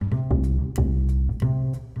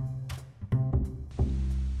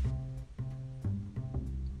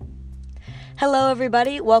Hello,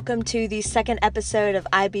 everybody. Welcome to the second episode of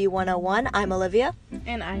IB 101. I'm Olivia.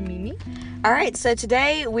 And I'm Mimi. All right, so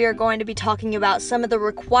today we are going to be talking about some of the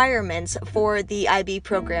requirements for the IB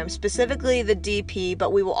program, specifically the DP,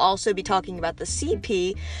 but we will also be talking about the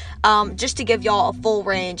CP, just to give y'all a full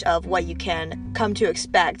range of what you can come to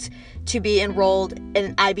expect to be enrolled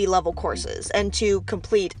in IB level courses and to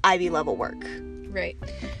complete IB level work. Right.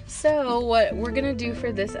 So what we're going to do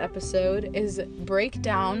for this episode is break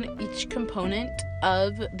down each component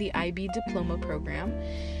of the IB Diploma Program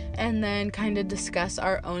and then kind of discuss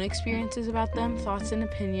our own experiences about them, thoughts and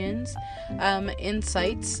opinions,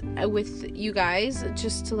 insights with you guys,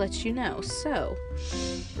 just to let you know. So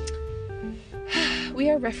we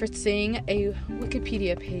are referencing a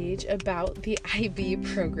Wikipedia page about the IB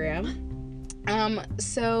program.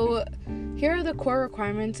 So here are the core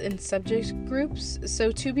requirements and subject groups.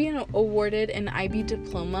 So to be awarded an IB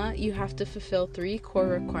diploma, you have to fulfill 3 core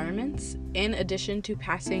requirements in addition to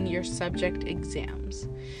passing your subject exams.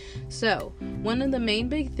 So one of the main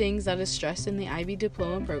big things that is stressed in the IB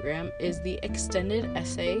diploma program is the extended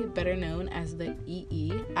essay, better known as the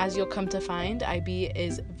EE. As you'll come to find, IB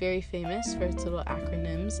is very famous for its little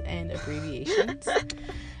acronyms and abbreviations.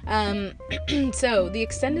 So the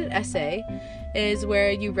extended essay is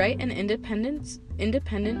where you write an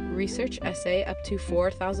independent research essay up to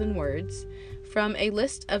 4,000 words from a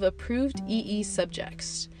list of approved EE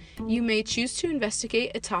subjects. You may choose to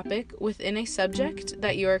investigate a topic within a subject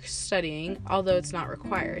that you are studying, although it's not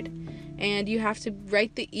required. And you have to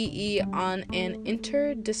write the EE on an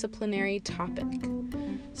interdisciplinary topic.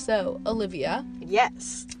 So, Olivia.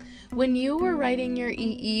 Yes. When you were writing your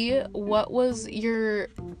EE, what was your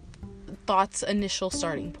thoughts' initial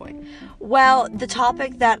starting point? Well, the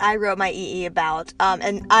topic that I wrote my EE about,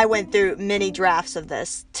 and I went through many drafts of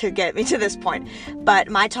this to get me to this point, but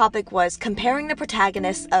my topic was comparing the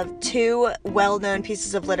protagonists of 2 well-known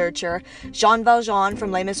pieces of literature, Jean Valjean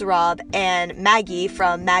from Les Miserables and Maggie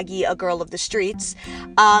from Maggie, A Girl of the Streets,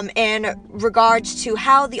 in regards to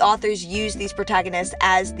how the authors use these protagonists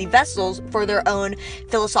as the vessels for their own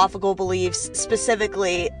philosophical beliefs,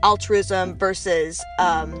 specifically altruism versus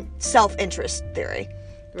self-interest theory.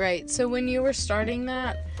 Right. So when you were starting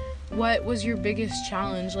that, what was your biggest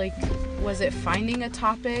challenge? Like, was it finding a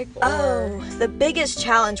topic? Or... the biggest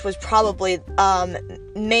challenge was probably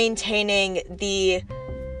maintaining the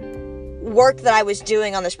work that I was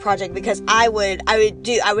doing on this project, because I would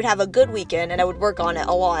have a good weekend and I would work on it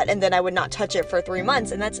a lot, and then I would not touch it for 3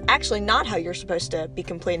 months, and that's actually not how you're supposed to be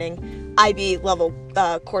completing IB level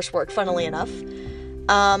coursework, funnily enough.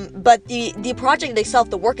 But the project itself,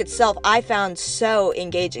 the work itself, I found so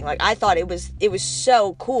engaging. Like, I thought it was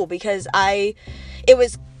so cool because it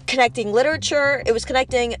was connecting literature, it was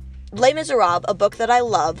connecting Les Miserables, a book that I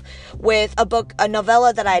love, with a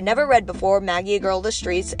novella that I had never read before, Maggie, A Girl of the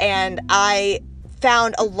Streets, and I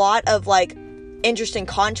found a lot of, like, interesting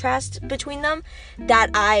contrast between them that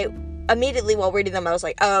I immediately, while reading them, I was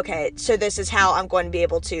like, oh, okay, so this is how I'm going to be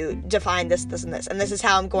able to define this, this, and this, and this is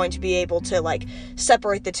how I'm going to be able to, like,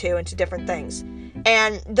 separate the two into different things.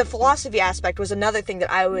 And the philosophy aspect was another thing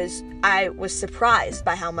that I was surprised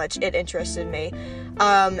by how much it interested me.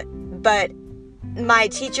 But my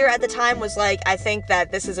teacher at the time was like, I think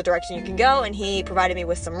that this is a direction you can go, and he provided me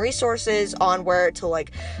with some resources on where to,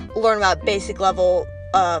 like, learn about basic level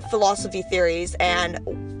philosophy theories, and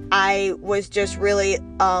I was just really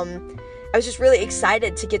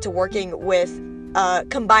excited to get to working with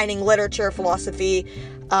combining literature, philosophy,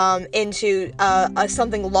 into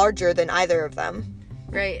something larger than either of them.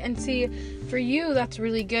 Right, and see, for you, that's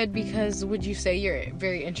really good because would you say you're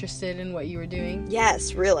very interested in what you were doing?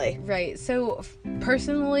 Yes, really. Right, so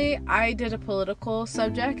personally, I did a political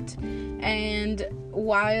subject, and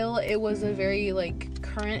while it was a very, like,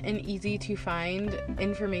 current and easy to find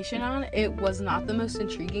information on, it was not the most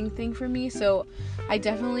intriguing thing for me, so I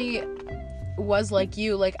definitely was like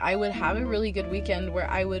you. Like, I would have a really good weekend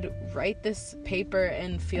where I would write this paper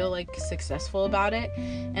and feel, like, successful about it,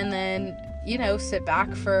 and then, you know, sit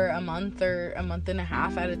back for a month or a month and a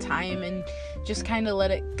half at a time and just kind of let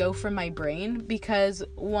it go from my brain, because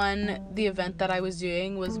one, the event that I was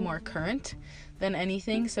doing was more current than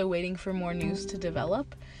anything, so waiting for more news to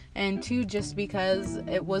develop, and 2, just because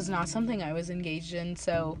it was not something I was engaged in.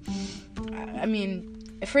 So, I mean,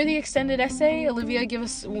 for the extended essay, Olivia, give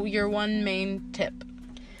us your one main tip.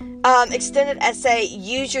 Extended essay,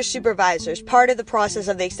 use your supervisors. Part of the process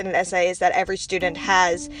of the extended essay is that every student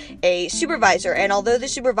has a supervisor, and although the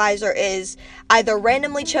supervisor is either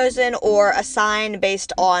randomly chosen or assigned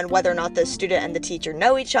based on whether or not the student and the teacher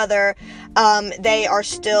know each other, they are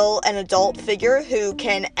still an adult figure who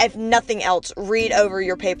can, if nothing else, read over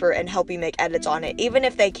your paper and help you make edits on it. Even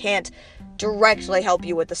if they can't directly help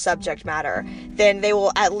you with the subject matter, then they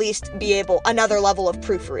will at least be able, another level of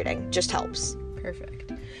proofreading just helps.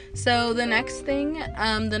 Perfect. So the next thing,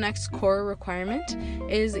 the next core requirement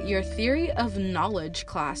is your Theory of Knowledge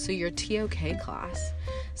class, so your TOK class.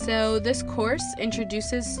 So this course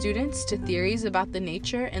introduces students to theories about the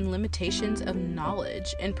nature and limitations of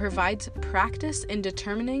knowledge and provides practice in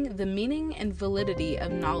determining the meaning and validity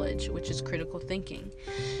of knowledge, which is critical thinking.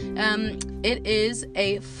 It is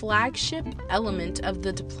a flagship element of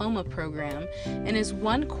the diploma program and is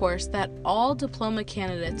one course that all diploma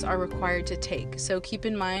candidates are required to take. So keep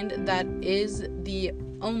in mind that is the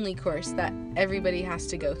only course that everybody has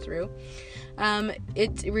to go through.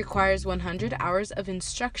 It requires 100 hours of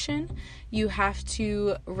instruction. You have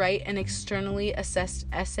to write an externally assessed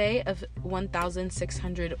essay of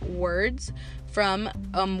 1,600 words from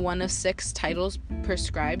one of 6 titles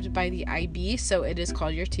prescribed by the IB, so it is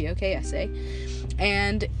called your TOK essay.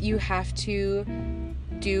 And you have to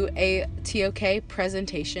do a TOK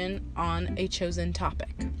presentation on a chosen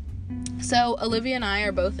topic. So Olivia and I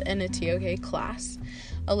are both in a TOK class.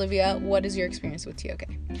 Olivia, what is your experience with TOK?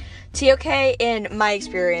 TOK, in my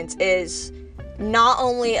experience, is not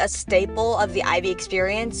only a staple of the IB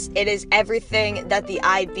experience, it is everything that the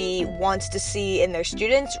IB wants to see in their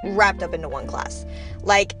students wrapped up into one class.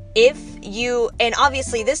 Like, if you, and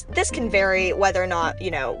obviously this can vary whether or not,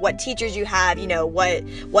 what teachers you have,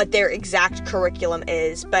 what their exact curriculum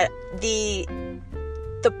is, but the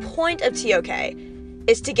point of TOK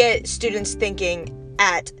is to get students thinking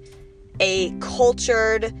at a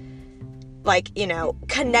cultured,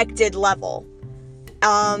 connected level.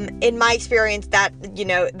 In my experience, that,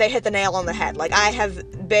 they hit the nail on the head. Like, I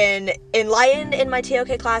have been enlightened in my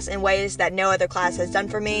TOK class in ways that no other class has done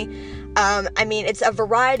for me. It's a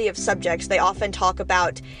variety of subjects. They often talk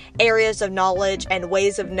about areas of knowledge and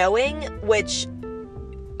ways of knowing, which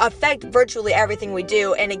affect virtually everything we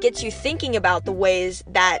do, and it gets you thinking about the ways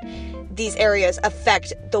that these areas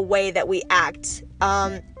affect the way that we act.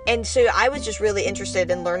 And so I was just really interested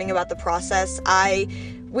in learning about the process.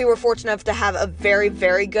 We were fortunate enough to have a very,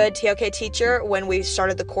 very good TOK teacher when we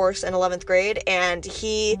started the course in 11th grade, and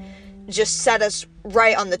he just set us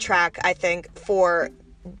right on the track, I think, for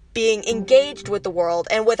being engaged with the world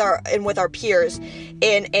and with our peers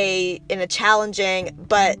in a challenging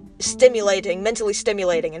but mentally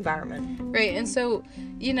stimulating environment. Right, and so,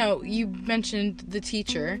 you mentioned the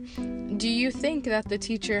teacher. Do you think that the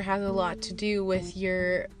teacher has a lot to do with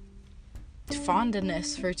your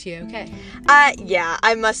fondness for TOK? Yeah,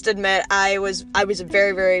 I must admit, I was a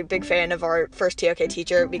very, very big fan of our first TOK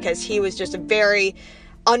teacher because he was just a very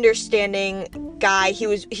understanding guy.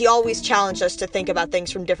 He always challenged us to think about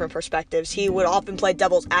things from different perspectives. He would often play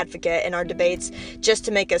devil's advocate in our debates just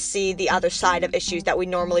to make us see the other side of issues that we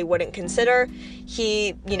normally wouldn't consider.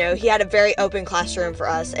 He had a very open classroom for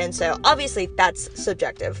us, and so obviously that's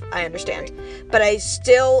subjective, I understand. But I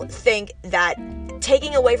still think that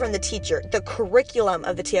taking away from the teacher, the curriculum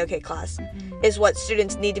of the TOK class is what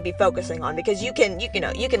students need to be focusing on, because you can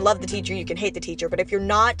love the teacher, you can hate the teacher, but if you're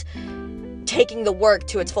not taking the work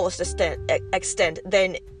to its fullest extent,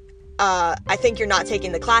 then I think you're not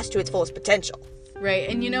taking the class to its fullest potential. Right,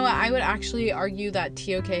 and I would actually argue that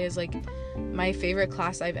TOK is my favorite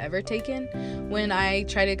class I've ever taken. When I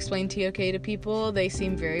try to explain TOK to people, they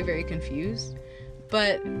seem very, very confused,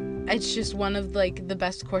 but it's just one of the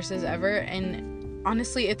best courses ever, and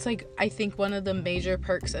honestly, it's I think one of the major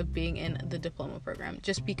perks of being in the diploma program,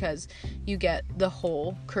 just because you get the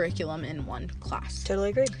whole curriculum in one class.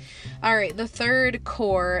 Totally agree. All right, the third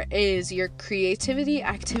core is your creativity,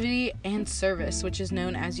 activity, and service, which is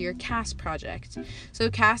known as your CAS project.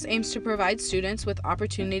 So CAS aims to provide students with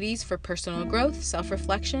opportunities for personal growth,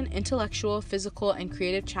 self-reflection, intellectual, physical, and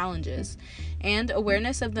creative challenges, and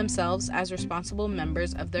awareness of themselves as responsible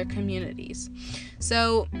members of their communities.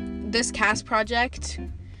 So this CAS project,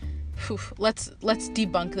 let's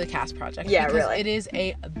debunk the CAS project. Yeah, because really. It is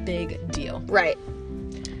a big deal. Right.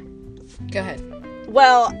 Go ahead.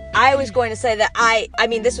 Well, I was going to say that I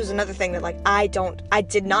mean, this was another thing that, like, I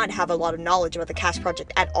did not have a lot of knowledge about the CAS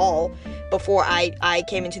project at all before I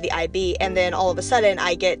came into the IB, and then all of a sudden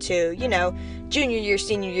I get to, junior year,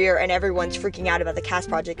 senior year, and everyone's freaking out about the CAS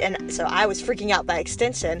project, and so I was freaking out by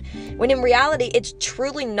extension, when in reality, it's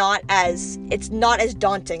truly not as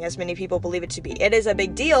daunting as many people believe it to be. It is a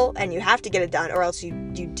big deal, and you have to get it done, or else you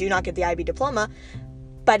do not get the IB diploma,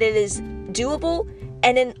 but it is doable.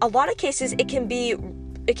 And in a lot of cases, it can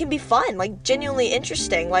be fun, like genuinely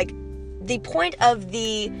interesting. Like the point of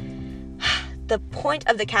the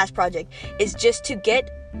CAS project is just to get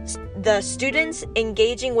the students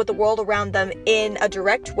engaging with the world around them in a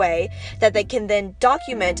direct way that they can then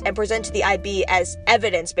document and present to the IB as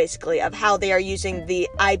evidence, basically, of how they are using the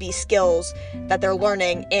IB skills that they're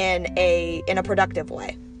learning in a productive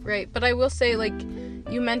way. Right, but I will say, like,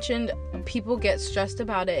 you mentioned people get stressed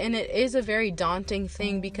about it, and it is a very daunting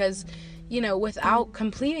thing because, without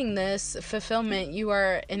completing this fulfillment, you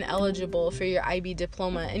are ineligible for your IB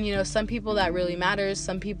diploma. And, some people that really matters,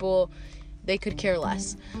 some people, they could care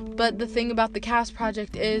less. But the thing about the CAS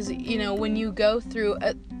project is, when you go through,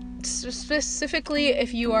 specifically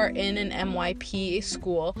if you are in an MYP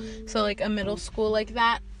school, so like a middle school like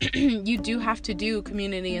that, you do have to do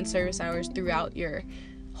community and service hours throughout your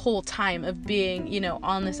whole time of being,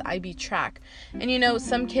 on this IB track. And,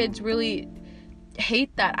 some kids really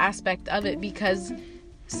hate that aspect of it because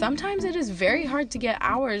sometimes it is very hard to get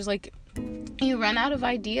hours. Like, you run out of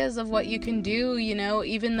ideas of what you can do,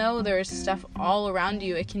 even though there's stuff all around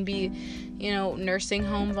you. It can be, nursing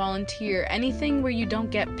home volunteer, anything where you don't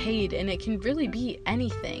get paid, and it can really be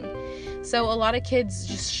anything. So a lot of kids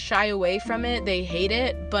just shy away from it. They hate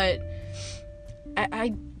it, but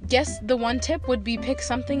I guess the one tip would be pick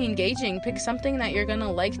something engaging, pick something that you're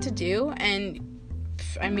gonna like to do, and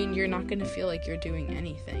you're not gonna feel like you're doing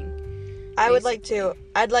anything. I'd like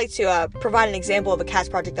to provide an example of a CAS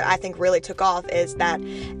project that I think really took off. Is that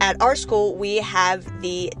at our school we have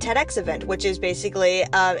the TEDx event, which is basically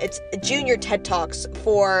it's junior TED Talks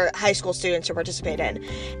for high school students to participate in,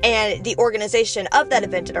 and the organization of that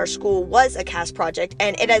event at our school was a CAS project,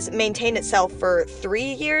 and it has maintained itself for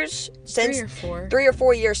 3 years since 3 or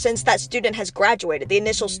 4 years since that student has graduated. The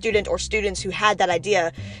initial student or students who had that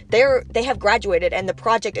idea, they have graduated, and the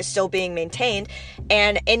project is still being maintained,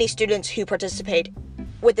 and any students who participate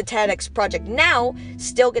with the TEDx project now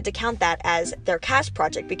still get to count that as their CAS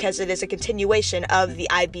project because it is a continuation of the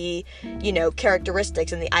IB,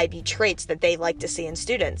 characteristics and the IB traits that they like to see in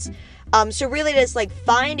students. So really it is like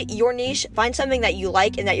find your niche, find something that you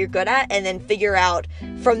like and that you're good at, and then figure out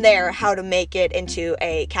from there how to make it into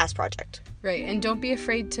a CAS project. Right, and don't be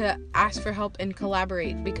afraid to ask for help and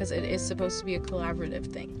collaborate because it is supposed to be a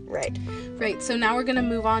collaborative thing. Right, so now we're going to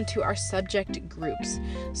move on to our subject groups.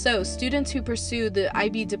 So students who pursue the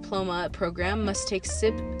IB Diploma Programme must take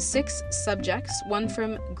 6 subjects, one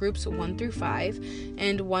from groups 1 through 5,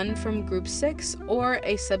 and one from group 6, or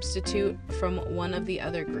a substitute from one of the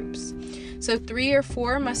other groups. So 3 or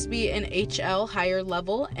 4 must be an HL higher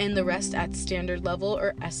level, and the rest at standard level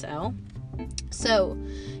or SL. So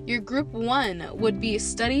your group 1 would be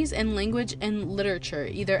studies in language and literature,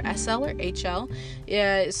 either SL or HL.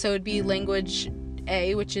 So it'd be language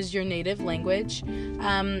A, which is your native language.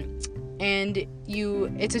 And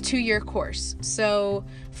it's a 2-year course. So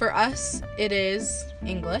for us, it is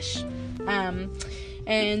English.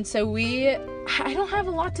 And so I don't have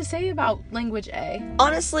a lot to say about language A.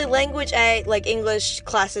 Honestly, language A, like English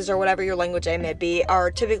classes or whatever your language A may be, are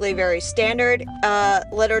typically very standard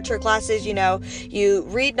literature classes. You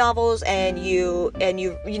read novels and you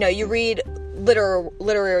read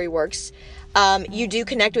literary works. You do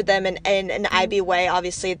connect with them in an IB way.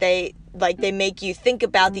 Obviously, they make you think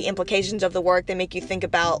about the implications of the work. They make you think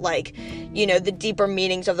about the deeper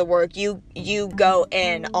meanings of the work. You go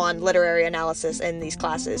in on literary analysis in these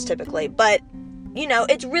classes typically, but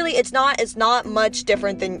it's not much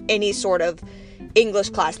different than any sort of English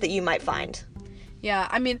class that you might find. Yeah,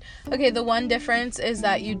 the one difference is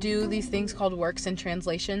that you do these things called works and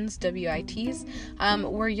translations, WITs,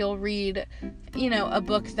 where you'll read, a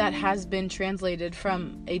book that has been translated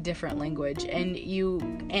from a different language, and you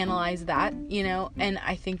analyze that, and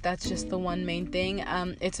I think that's just the one main thing.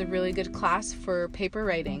 It's a really good class for paper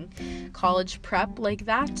writing, college prep like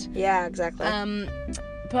that. Yeah, exactly.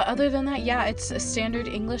 But other than that, yeah, it's a standard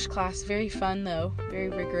English class, very fun though, very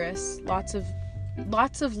rigorous, lots of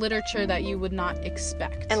literature that you would not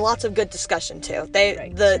expect, and lots of good discussion too.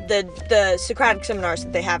 The Socratic seminars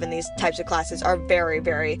that they have in these types of classes are very,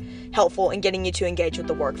 very helpful in getting you to engage with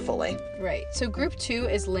the work fully. Right. So group 2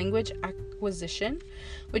 is language acquisition,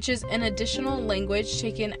 which is an additional language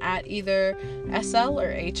taken at either SL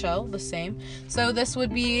or HL, the same. So this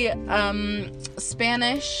would be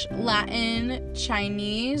Spanish, Latin,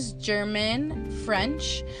 Chinese, German,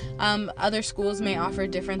 French. Other schools may offer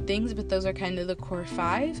different things, but those are kind of the core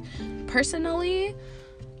 5. Personally,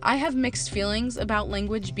 I have mixed feelings about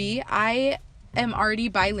language B. I am already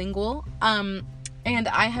bilingual, and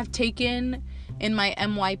I have taken, in my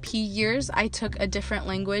MYP years, I took a different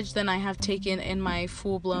language than I have taken in my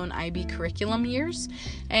full-blown IB curriculum years,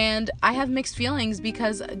 and I have mixed feelings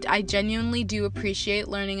because I genuinely do appreciate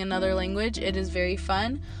learning another language. It is very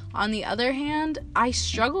fun. On the other hand, I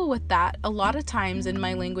struggle with that a lot of times in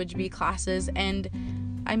my language B classes, and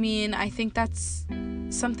I mean, I think that's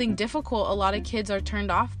something difficult. A lot of kids are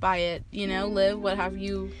turned off by it, Liv, what have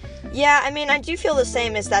you? Yeah, I mean, I do feel the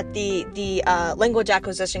same, is that the language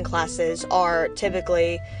acquisition classes are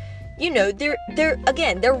typically,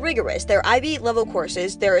 they're rigorous. They're IB level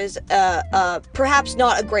courses. There is perhaps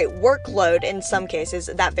not a great workload in some cases.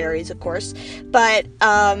 That varies, of course, but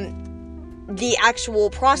the actual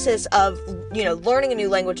process of, learning a new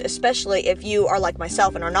language, especially if you are like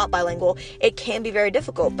myself and are not bilingual, it can be very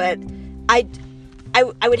difficult. But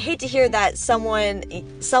I would hate to hear that someone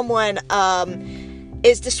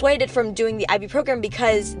is dissuaded from doing the IB program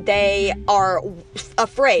because they are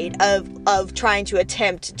afraid of trying to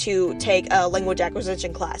attempt to take a language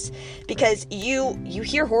acquisition class, because you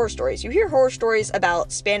hear horror stories. You hear horror stories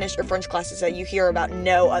about Spanish or French classes that you hear about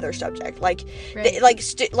no other subject. Like, right.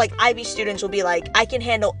 Like IB students will be like, I can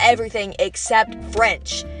handle everything except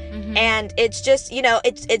French. Mm-hmm. And it's just,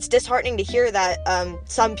 it's disheartening to hear that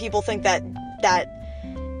some people think that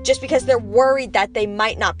just because they're worried that they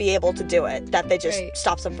might not be able to do it, that they just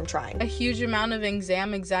stops them from trying. A huge amount of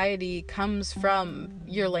exam anxiety comes from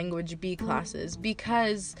your language B classes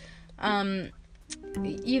because,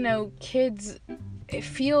 kids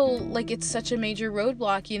feel like it's such a major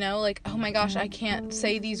roadblock, like, oh my gosh, I can't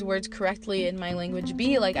say these words correctly in my language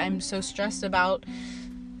B. Like, I'm so stressed about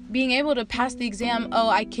being able to pass the exam. Oh,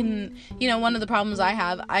 I can, one of the problems I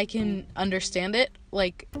have, I can understand it,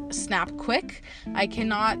 like, snap quick. I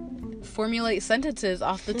cannot formulate sentences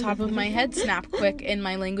off the top of my head snap quick in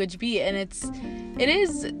my language B, and it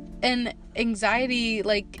is an anxiety,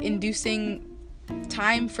 like, inducing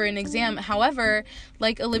time for an exam. However,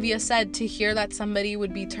 like Olivia said, to hear that somebody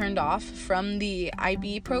would be turned off from the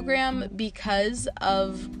IB program because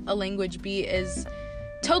of a language B is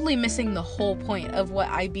totally missing the whole point of what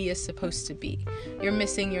IB is supposed to be. You're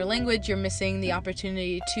missing your language, you're missing the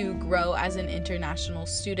opportunity to grow as an international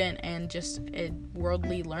student and just a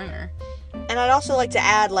worldly learner. And I'd also like to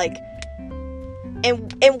add,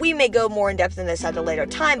 and we may go more in depth in this at a later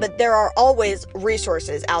time, but there are always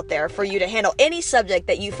resources out there for you to handle any subject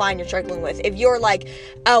that you find you're struggling with. If you're like,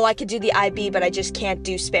 oh, I could do the IB, but I just can't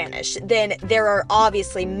do Spanish, then there are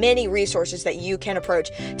obviously many resources that you can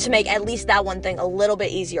approach to make at least that one thing a little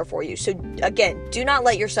bit easier for you. So again, do not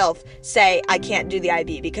let yourself say, I can't do the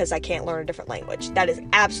IB because I can't learn a different language. That is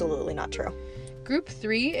absolutely not true. Group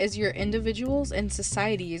 3 is your individuals and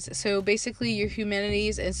societies, so basically your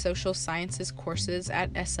humanities and social sciences courses at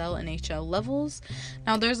SL and HL levels.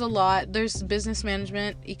 Now there's a lot. There's business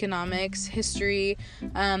management, economics, history,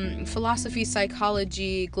 philosophy,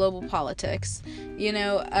 psychology, global politics.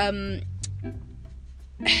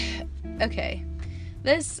 Okay.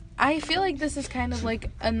 I feel like this is kind of like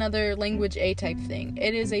another language A type thing.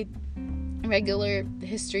 It is a regular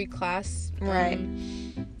history class. Right.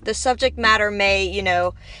 The subject matter may,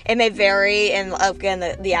 it may vary, and again,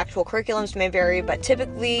 the actual curriculums may vary, but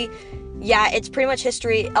typically, yeah, it's pretty much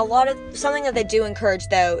history. Something that they do encourage,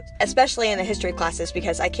 though, especially in the history classes,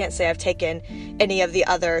 because I can't say I've taken any of the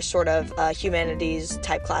other sort of humanities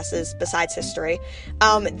type classes besides history.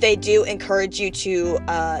 They do encourage you to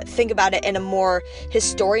think about it in a more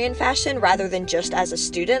historian fashion rather than just as a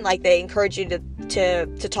student. Like, they encourage you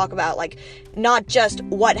to talk about, like, not just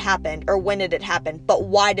what happened or when did it happen, but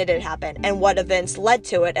why did it happen and what events led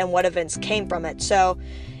to it and what events came from it. So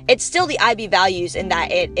it's still the IB values in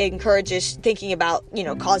that it encourages thinking about,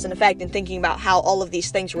 cause and effect, and thinking about how all of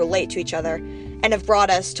these things relate to each other and have brought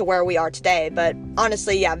us to where we are today. But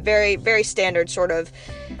honestly, yeah, very, very standard sort of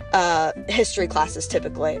history classes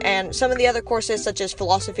typically. And some of the other courses, such as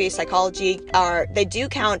philosophy, psychology, they do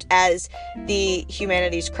count as the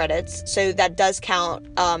humanities credits. So that does count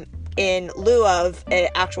in lieu of an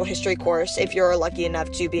actual history course if you're lucky enough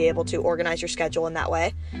to be able to organize your schedule in that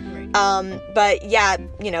way. Right. But yeah,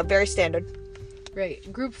 very standard.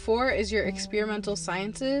 Right. Group 4 is your experimental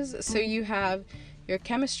sciences. So you have your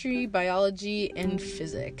chemistry, biology, and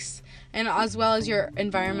physics, and as well as your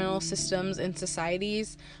environmental systems and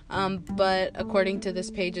societies, but according to this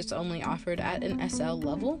page, it's only offered at an SL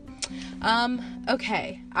level.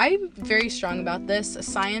 Okay, I'm very strong about this.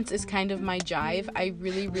 Science is kind of my jive. I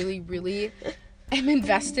really, really, really am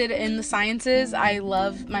invested in the sciences. I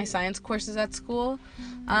love my science courses at school.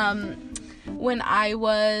 When I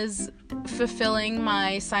was fulfilling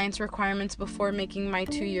my science requirements before making my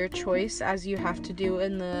 2-year choice, as you have to do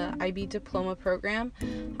in the IB Diploma Programme,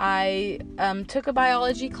 I took a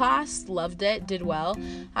biology class, loved it, did well.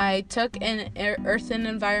 I took an earth and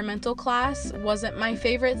environmental class, wasn't my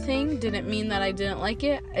favorite thing, didn't mean that I didn't like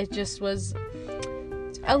it, it just was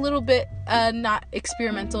a little bit not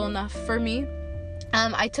experimental enough for me.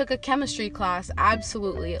 I took a chemistry class,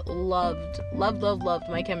 absolutely loved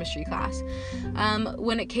my chemistry class.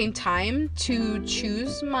 When it came time to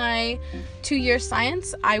choose my 2-year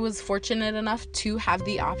science, I was fortunate enough to have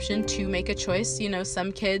the option to make a choice. You know,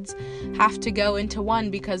 some kids have to go into one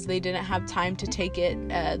because they didn't have time to take it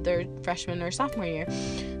their freshman or sophomore year.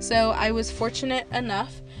 So I was fortunate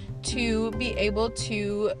enough to be able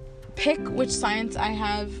to pick which science I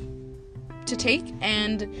have to take,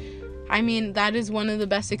 and I mean, that is one of the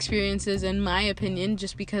best experiences in my opinion,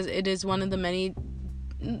 just because it is one of the many,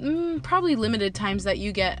 probably limited times that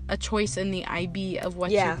you get a choice in the IB of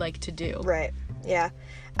what you'd like to do. Right. Yeah.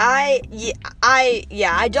 I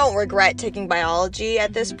don't regret taking biology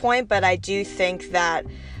at this point, but I do think that,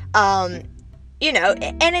 you know,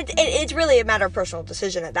 and it's really a matter of personal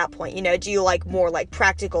decision at that point. You know, do you like more like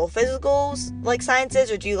practical, physical, like sciences,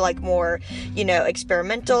 or do you like more, you know,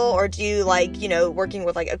 experimental, or do you like, you know, working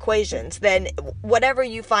with like equations? Then whatever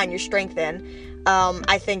you find your strength in,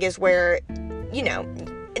 I think is where, you know,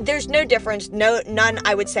 there's no difference. None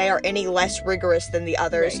I would say are any less rigorous than the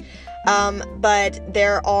others. Right. But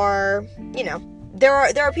there are, you know, there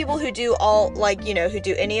are people who do all, like, you know, who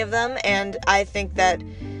do any of them, and I think that,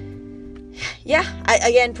 yeah,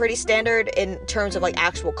 again, pretty standard in terms of like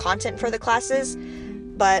actual content for the classes,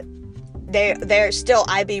 but they're still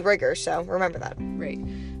IB rigor, so remember that. Right.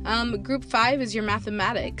 Group 5 is your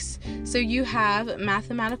mathematics. So you have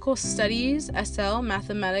mathematical studies, SL,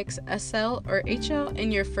 mathematics, SL or HL,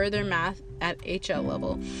 and your further math at HL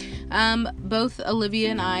level. Both Olivia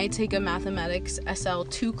and I take a mathematics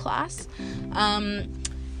SL2 class.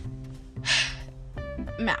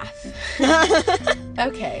 Math.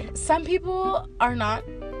 Okay, some people are not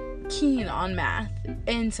keen on math,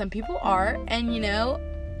 and some people are, and you know,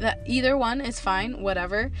 that either one is fine,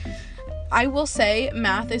 whatever. I will say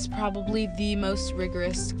math is probably the most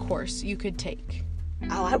rigorous course you could take.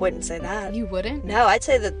 Oh, I wouldn't say that. You wouldn't? No, I'd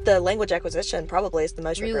say that the language acquisition probably is the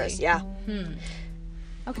most rigorous. Yeah.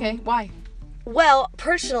 Okay, why? Well,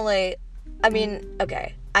 personally, I mean,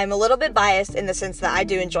 okay, I'm a little bit biased in the sense that I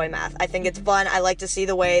do enjoy math. I think it's fun. I like to see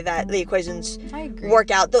the way that the equations work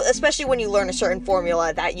out, especially when you learn a certain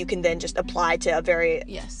formula that you can then just apply to a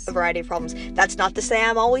variety of problems. That's not to say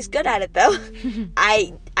I'm always good at it, though.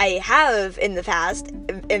 I have in the past,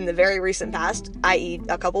 in the very recent past, i.e.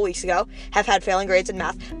 a couple weeks ago, have had failing grades in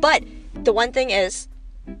math. But the one thing is,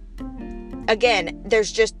 again,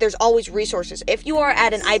 there's always resources. If you are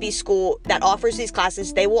at an IB school that offers these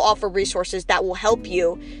classes, they will offer resources that will help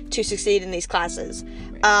you to succeed in these classes.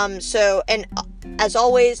 So, and as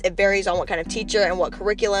always, it varies on what kind of teacher and what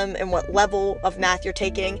curriculum and what level of math you're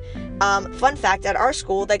taking. Fun fact, at our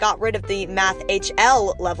school, they got rid of the math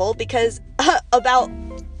HL level because about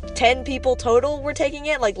 10 people total were taking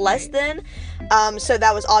it, like less than. So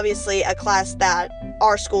that was obviously a class that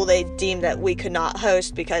our school, they deemed that we could not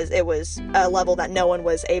host because it was a level that no one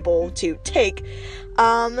was able to take.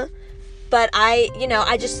 But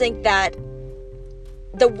I just think that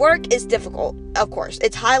the work is difficult, of course.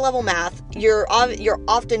 It's high-level math. You're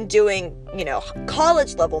often doing,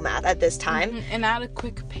 college-level math at this time. And at a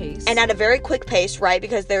quick pace. And at a very quick pace, right?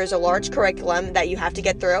 Because there is a large curriculum that you have to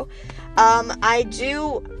get through. I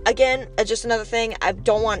do, again, just another thing, I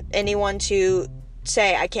don't want anyone to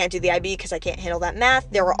say I can't do the IB because I can't handle that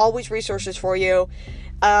math. There are always resources for you.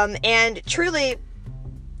 And truly,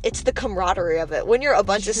 it's the camaraderie of it. When you're a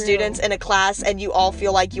bunch of students in a class and you all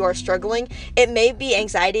feel like you are struggling, it may be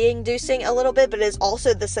anxiety-inducing a little bit, but it's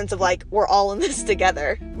also the sense of like, we're all in this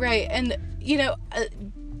together. Right, and,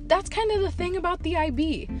 that's kind of the thing about the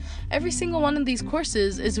IB. Every single one of these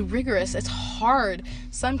courses is rigorous. It's hard.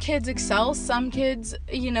 Some kids excel, some kids,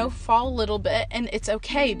 fall a little bit, and it's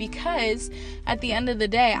okay because at the end of the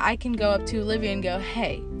day, I can go up to Olivia and go,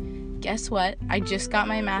 hey, guess what? I just got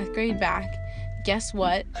my math grade back. Guess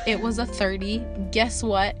what? It was a 30. Guess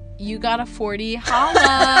what? you got a 40,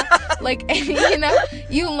 holla. Like, you know,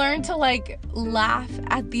 you learn to, like, laugh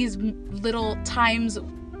at these little times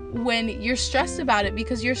when you're stressed about it,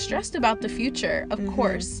 because you're stressed about the future, of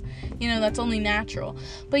course. You know, that's only natural.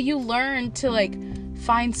 But you learn to, like,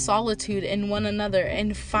 find solitude in one another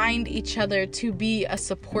and find each other to be a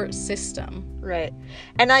support system. Right.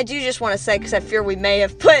 And I do just want to say, because I fear we may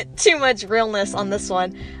have put too much realness on this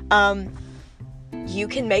one, you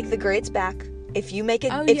can make the grades back. If you make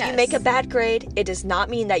you make a bad grade, it does not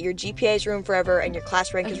mean that your GPA is ruined forever and your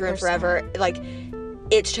class rank is ruined forever. Like,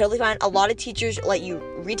 it's totally fine. A lot of teachers let you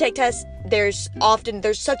retake tests. There's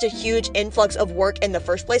such a huge influx of work in the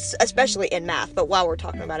first place, especially in math. But while we're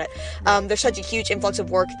talking about it, there's such a huge influx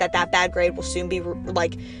of work that bad grade will soon be,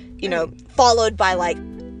 like, you know, followed by, like,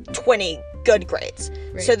 20 good grades.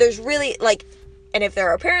 Right. So there's really, like, and if there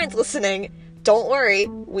are parents listening, don't worry.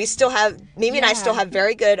 We still have, Mimi and I still have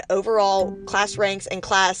very good overall class ranks and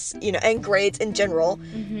class, you know, and grades in general.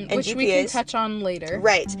 And which GPAs. We can touch on later.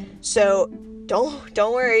 Right. So don't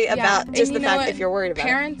worry about just the fact if you're worried about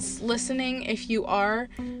parents listening, if you are,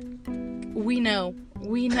 we know.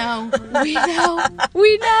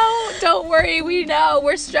 Don't worry, we know.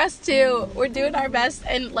 We're stressed too. We're doing our best.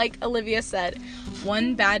 And like Olivia said,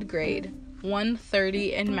 one bad grade,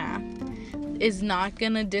 130 in math, is not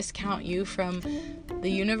gonna discount you from the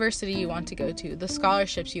university you want to go to, the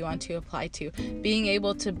scholarships you want to apply to, being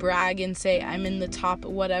able to brag and say, I'm in the top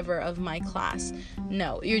whatever of my class.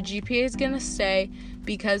 No, your GPA is gonna stay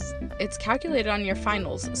because it's calculated on your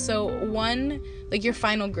finals. So your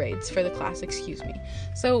final grades for the class,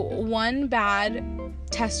 So one bad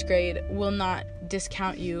test grade will not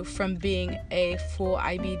discount you from being a full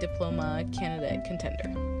IB Diploma candidate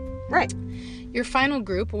contender. Right. Your final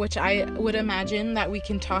group, which I would imagine that we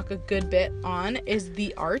can talk a good bit on, is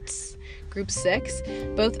the arts, group 6.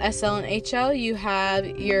 Both SL and HL, you have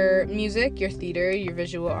your music, your theater, your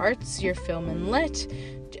visual arts, your film and lit.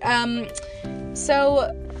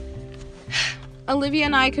 So Olivia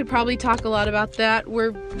and I could probably talk a lot about that.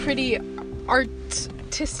 We're pretty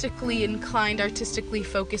artistically inclined, artistically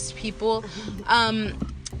focused people.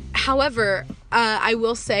 However, I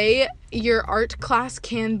will say your art class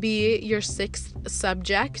can be your 6th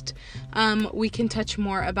subject. We can touch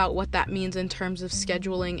more about what that means in terms of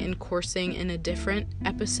scheduling and coursing in a different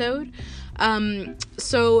episode.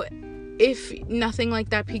 So if nothing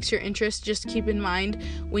like that piques your interest, just keep in mind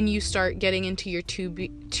when you start getting into your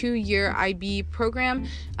 2-year IB program,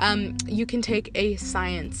 you can take a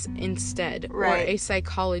science instead, or a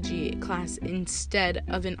psychology class instead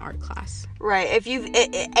of an art class. Right. If you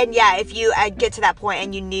get to that point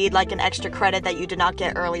and you need like an extra credit that you did not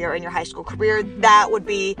get earlier in your high school career, that would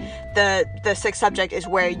be the 6th subject is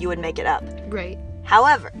where you would make it up. Right.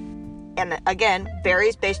 However, and again,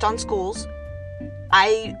 varies based on schools,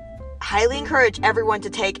 I highly encourage everyone to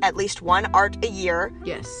take at least one art a year.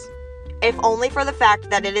 Yes. If only for the fact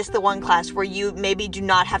that it is the one class where you maybe do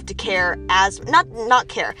not have to care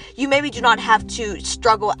you maybe do not have to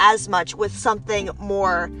struggle as much with something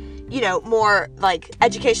more, you know, more like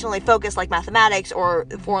educationally focused like mathematics or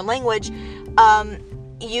foreign language.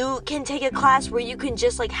 You can take a class where you can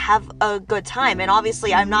just like have a good time. And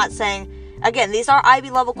obviously I'm not saying, again, these are IB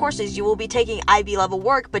level courses. You will be taking IB level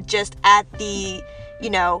work, but just at the, you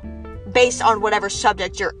know, based on whatever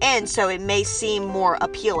subject you're in, so it may seem more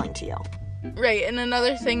appealing to you. Right, and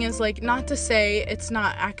another thing is, like, not to say it's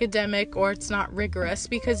not academic or it's not rigorous,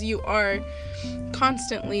 because you are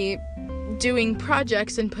constantly doing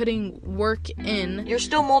projects and putting work in. You're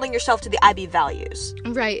still molding yourself to the IB values.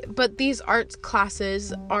 Right, but these arts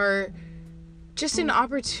classes are just an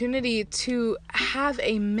opportunity to have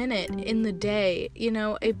a minute in the day, you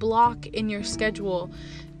know, a block in your schedule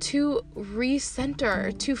to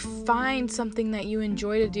recenter, to find something that you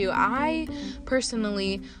enjoy to do. I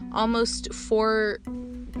personally almost forwent,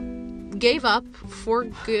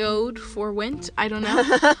 I don't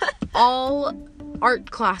know, all art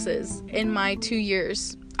classes in my 2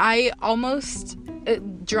 years. I almost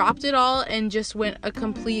dropped it all and just went a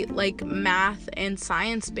complete like math and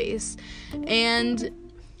science base. And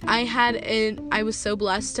I was so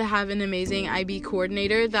blessed to have an amazing IB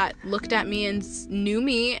coordinator that looked at me and knew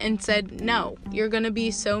me and said, no, you're going to be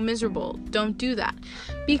so miserable. Don't do that.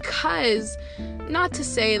 Because, not to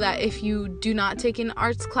say that if you do not take an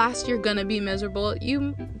arts class, you're going to be miserable.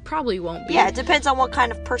 You probably won't be. Yeah, it depends on what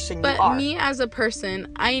kind of person you are. But me as a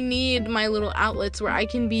person, I need my little outlets where I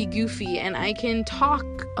can be goofy and I can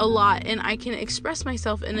talk a lot and I can express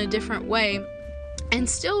myself in a different way. And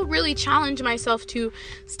still really challenge myself to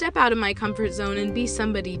step out of my comfort zone and be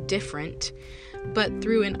somebody different, but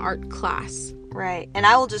through an art class. Right. And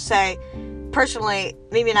I will just say, personally,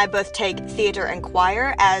 Mimi and I both take theater and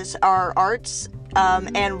choir as our arts,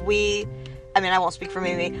 and I won't speak for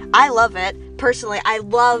Mimi. I love it. Personally, I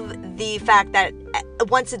love the fact that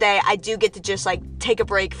once a day I do get to just like take a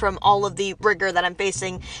break from all of the rigor that I'm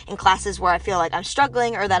facing in classes where I feel like I'm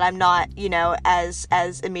struggling or that I'm not,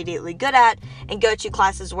 as immediately good at, and go to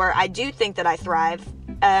classes where I do think that I thrive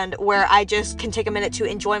and where I just can take a minute to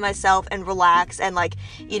enjoy myself and relax and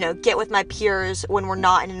get with my peers when we're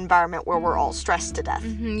not in an environment where we're all stressed to death.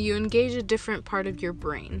 Mm-hmm. You engage a different part of your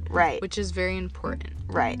brain. Right. Which is very important.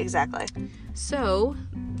 Right, exactly. So,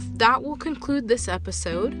 that will conclude this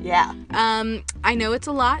episode. Yeah. I know it's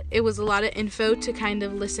a lot. It was a lot of info to kind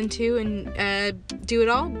of listen to and do it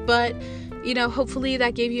all, but hopefully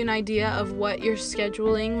that gave you an idea of what your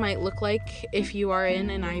scheduling might look like if you are in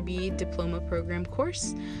an IB Diploma Program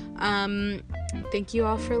course. Thank you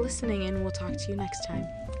all for listening, and we'll talk to you next time.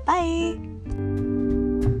 Bye!